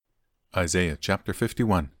Isaiah chapter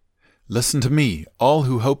 51. Listen to me, all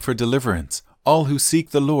who hope for deliverance, all who seek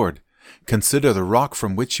the Lord. Consider the rock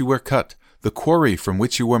from which you were cut, the quarry from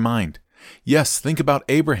which you were mined. Yes, think about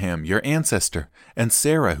Abraham, your ancestor, and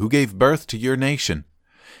Sarah, who gave birth to your nation.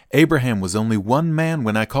 Abraham was only one man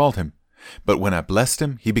when I called him, but when I blessed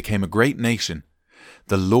him, he became a great nation.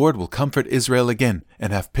 The Lord will comfort Israel again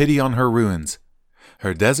and have pity on her ruins.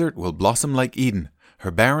 Her desert will blossom like Eden,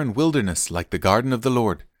 her barren wilderness like the garden of the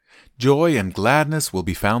Lord. Joy and gladness will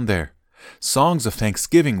be found there. Songs of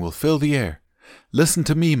thanksgiving will fill the air. Listen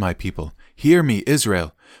to me, my people. Hear me,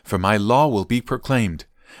 Israel, for my law will be proclaimed,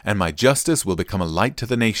 and my justice will become a light to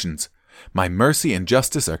the nations. My mercy and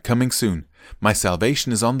justice are coming soon. My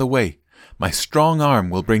salvation is on the way. My strong arm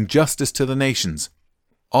will bring justice to the nations.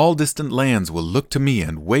 All distant lands will look to me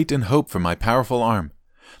and wait in hope for my powerful arm.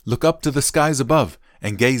 Look up to the skies above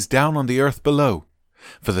and gaze down on the earth below.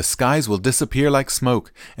 For the skies will disappear like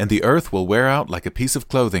smoke, and the earth will wear out like a piece of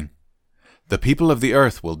clothing. The people of the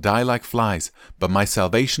earth will die like flies, but my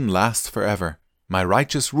salvation lasts forever. My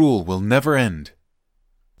righteous rule will never end.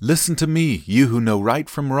 Listen to me, you who know right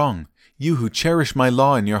from wrong, you who cherish my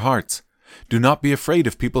law in your hearts. Do not be afraid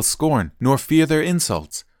of people's scorn, nor fear their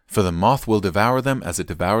insults, for the moth will devour them as it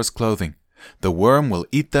devours clothing. The worm will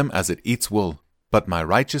eat them as it eats wool, but my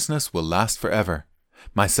righteousness will last forever.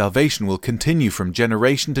 My salvation will continue from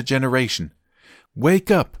generation to generation. Wake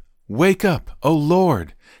up, O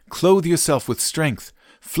Lord! Clothe yourself with strength.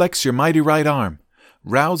 Flex your mighty right arm.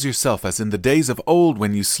 Rouse yourself as in the days of old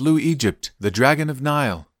when you slew Egypt, the dragon of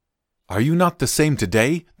Nile. Are you not the same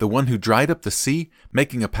today, the one who dried up the sea,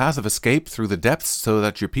 making a path of escape through the depths so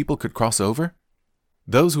that your people could cross over?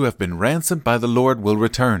 Those who have been ransomed by the Lord will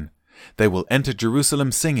return. They will enter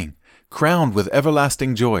Jerusalem singing, crowned with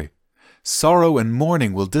everlasting joy. Sorrow and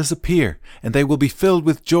mourning will disappear, and they will be filled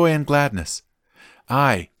with joy and gladness.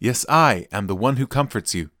 I am the one who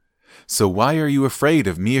comforts you. So why are you afraid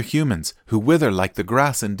of mere humans who wither like the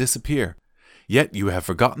grass and disappear? Yet you have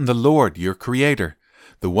forgotten the Lord, your Creator,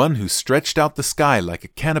 the one who stretched out the sky like a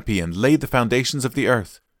canopy and laid the foundations of the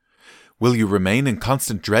earth. Will you remain in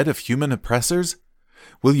constant dread of human oppressors?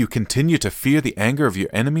 Will you continue to fear the anger of your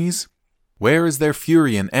enemies? Where is their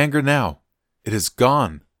fury and anger now? It is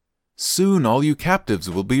gone. Soon all you captives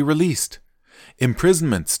will be released.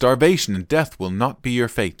 Imprisonment, starvation, and death will not be your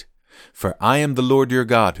fate. For I am the Lord your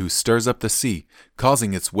God who stirs up the sea,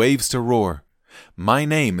 causing its waves to roar. My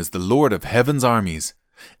name is the Lord of heaven's armies,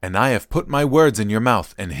 and I have put my words in your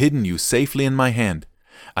mouth and hidden you safely in my hand.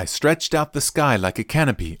 I stretched out the sky like a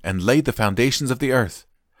canopy and laid the foundations of the earth.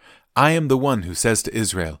 I am the one who says to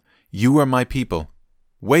Israel, you are my people.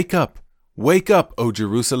 Wake up, O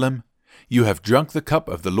Jerusalem. You have drunk the cup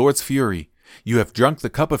of the Lord's fury. You have drunk the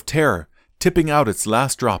cup of terror, tipping out its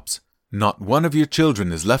last drops. Not one of your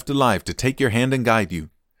children is left alive to take your hand and guide you.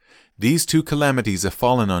 These two calamities have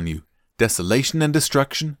fallen on you, desolation and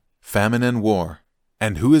destruction, famine and war.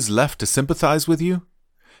 And who is left to sympathize with you?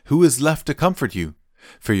 Who is left to comfort you?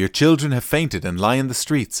 For your children have fainted and lie in the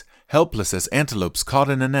streets, helpless as antelopes caught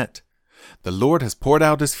in a net. The Lord has poured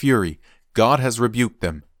out his fury. God has rebuked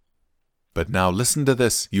them. But now listen to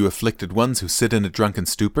this, you afflicted ones who sit in a drunken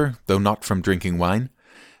stupor, though not from drinking wine.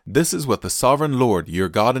 This is what the sovereign Lord, your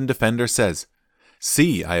God and defender, says.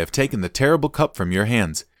 See, I have taken the terrible cup from your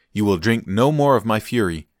hands. You will drink no more of my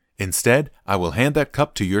fury. Instead, I will hand that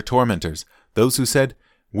cup to your tormentors, those who said,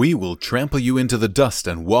 we will trample you into the dust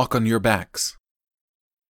and walk on your backs.